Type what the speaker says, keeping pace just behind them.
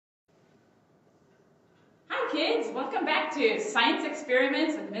kids, welcome back to Science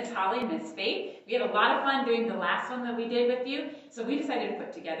Experiments with Miss Holly and Miss Faith. We had a lot of fun doing the last one that we did with you, so we decided to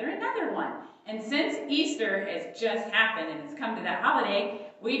put together another one. And since Easter has just happened and it's come to that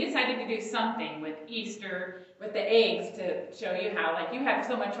holiday, we decided to do something with Easter, with the eggs, to show you how, like, you have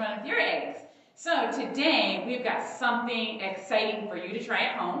so much fun with your eggs. So today, we've got something exciting for you to try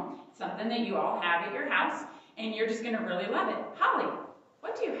at home, something that you all have at your house, and you're just going to really love it. Holly,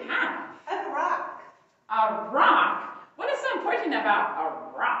 what do you have? A rock. A rock? What is so important about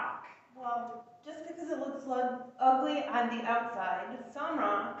a rock? Well, just because it looks ugly on the outside, some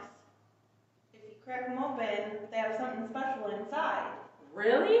rocks, if you crack them open, they have something special inside.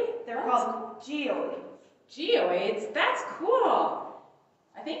 Really? They're called geodes. Geodes? That's cool.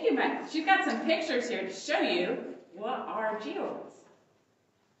 I think you might. She's got some pictures here to show you what are geodes.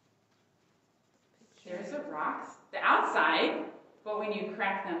 There's the rocks, the outside, but when you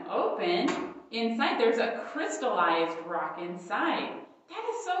crack them open, inside there's a crystallized rock inside. That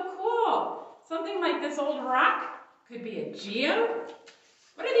is so cool. Something like this old rock could be a geode.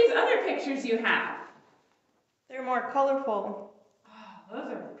 What are these other pictures you have? They're more colorful. Oh,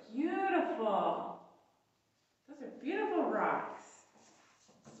 those are beautiful. Those are beautiful rocks.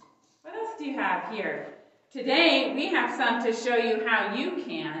 What else do you have here? Today we have some to show you how you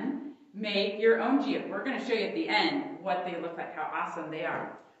can make your own geode. We're going to show you at the end what they look like, how awesome they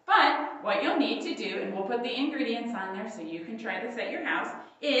are. But what you'll need to do, and we'll put the ingredients on there so you can try this at your house,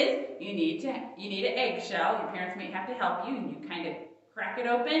 is you need an eggshell. Your parents may have to help you, and you kind of crack it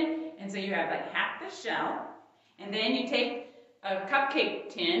open, and so you have like half the shell. And then you take a cupcake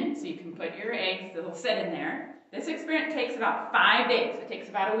tin, so you can put your eggs that'll sit in there. This experiment takes about 5 days. It takes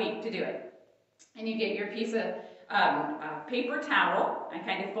about a week to do it. And you get your piece of paper towel and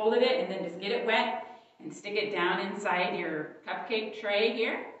kind of folded it, and then just get it wet and stick it down inside your cupcake tray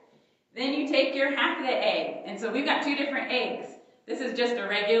here. Then you take your half of the egg, and so we've got 2 different eggs. This is just a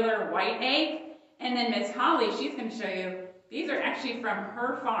regular white egg, and then Miss Holly, she's going to show you, these are actually from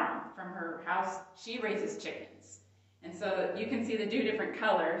her farm, from her house. She raises chickens. And so you can see the 2 different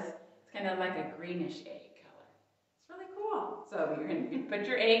colors. It's kind of like a greenish egg color. It's really cool. So you're going to put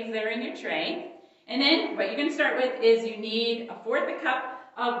your eggs there in your tray. And then what you're going to start with is you need 1/4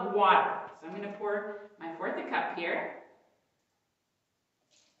 cup of water. So I'm going to pour my 1/4 cup here.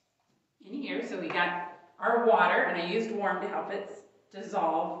 In here, so we got our water, and I used warm to help it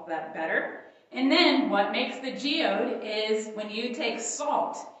dissolve that better. And then what makes the geode is when you take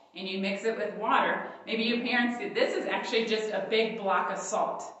salt and you mix it with water. Maybe your parents did. This is actually just a big block of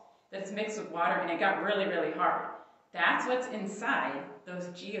salt that's mixed with water, and it got really, really hard. That's what's inside those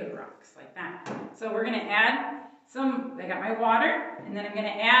geode rocks, like that. So we're going to add some, I got my water, and then I'm going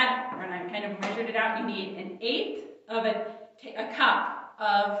to add, when I kind of measured it out, you need 1/8 of a cup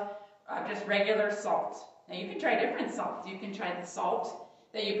of just regular salt. Now you can try different salts. You can try the salt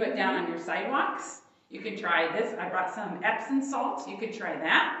that you put down on your sidewalks. You can try this. I brought some Epsom salt. You could try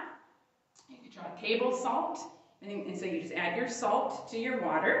that. You could try table salt. And so you just add your salt to your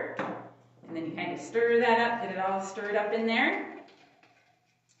water. And then you kind of stir that up, get it all stirred up in there.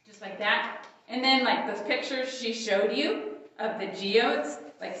 Just like that. And then like those pictures she showed you of the geodes,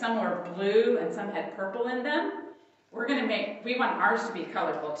 like some were blue and some had purple in them. We want ours to be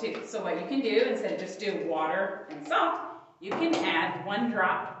colorful too. So what you can do, instead of just do water and salt, you can add 1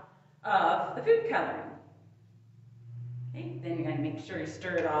 drop of the food coloring. Okay, then you're going to make sure you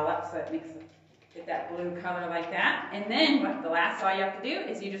stir it all up so it get that blue color like that. And then all you have to do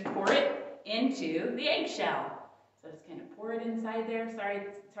is you just pour it into the eggshell. So just kind of pour it inside there. Sorry,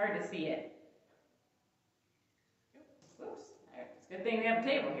 it's hard to see it. Whoops. It's a good thing we have a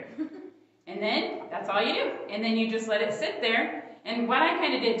table here. And then that's all you do. And then you just let it sit there. And what I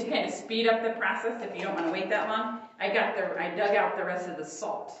kind of did to kind of speed up the process, if you don't want to wait that long, I dug out the rest of the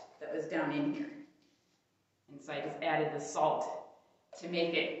salt that was down in here. And so I just added the salt to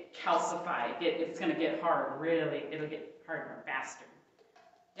make it calcify. It's going to get hard, really. It'll get harder faster.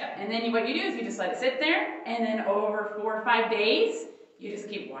 Yep. And then what you do is you just let it sit there, and then over 4 or 5 days, you just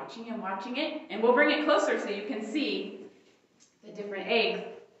keep watching and watching it. And we'll bring it closer so you can see the different eggs,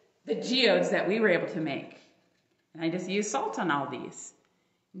 the geodes that we were able to make. And I just used salt on all these.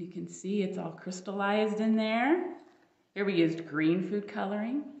 And you can see it's all crystallized in there. Here we used green food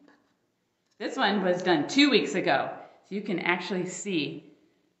coloring. This one was done 2 weeks ago. So you can actually see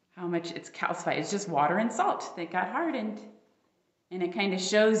how much it's calcified. It's just water and salt that got hardened. And it kind of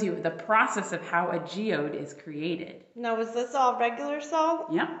shows you the process of how a geode is created. Now, is this all regular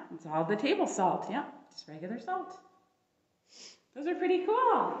salt? Yep, it's all the table salt. Yep, just regular salt. Those are pretty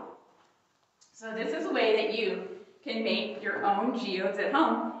cool. So this is a way that you can make your own geodes at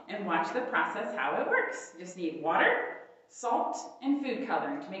home. and watch the process how it works. You just need water, salt, and food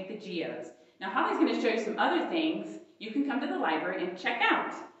coloring to make the geodes. Now Holly's going to show you some other things you can come to the library and check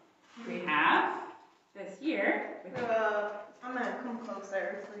out. We have this here. I'm going to come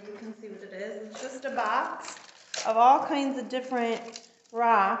closer so you can see what it is. It's just a box of all kinds of different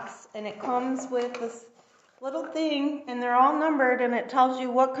rocks, and it comes with this little thing, and they're all numbered, and it tells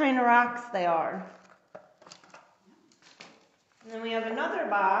you what kind of rocks they are. And then we have another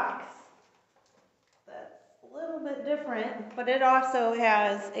box that's a little bit different, but it also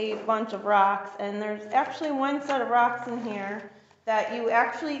has a bunch of rocks, and there's actually one set of rocks in here that you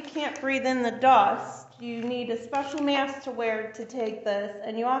actually can't breathe in the dust. You need a special mask to wear to take this,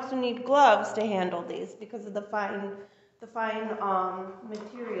 and you also need gloves to handle these because of the fine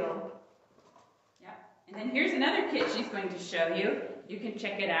material. Yeah, and then here's another kit she's going to show you. You can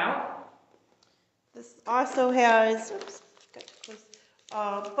check it out. This also has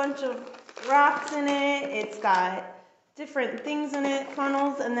a bunch of rocks in it. It's got different things in it,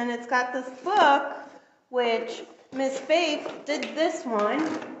 funnels, and then it's got this book, which Miss Faith did this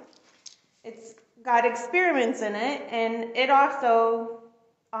one. It's got experiments in it, and it also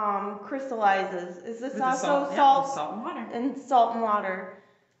crystallizes. Is this With also salt? salt? Yeah, salt and water. And salt and water.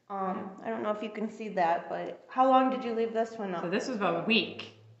 I don't know if you can see that, but how long did you leave this one up? So this was about a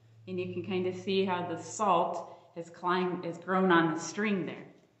week, and you can kind of see how the salt has grown on the string there.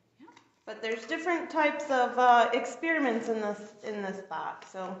 Yeah. But there's different types of experiments in this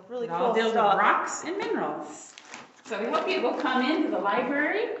box, so really cool All deals with stuff. rocks and minerals. So we hope you will come into the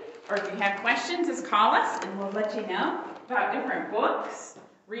library, or if you have questions, just call us, and we'll let you know about different books,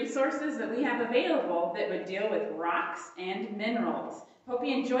 resources that we have available that would deal with rocks and minerals. Hope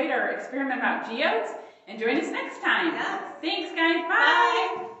you enjoyed our experiment about geodes, and join us next time. Yes. Thanks, guys.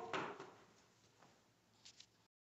 Bye. Bye.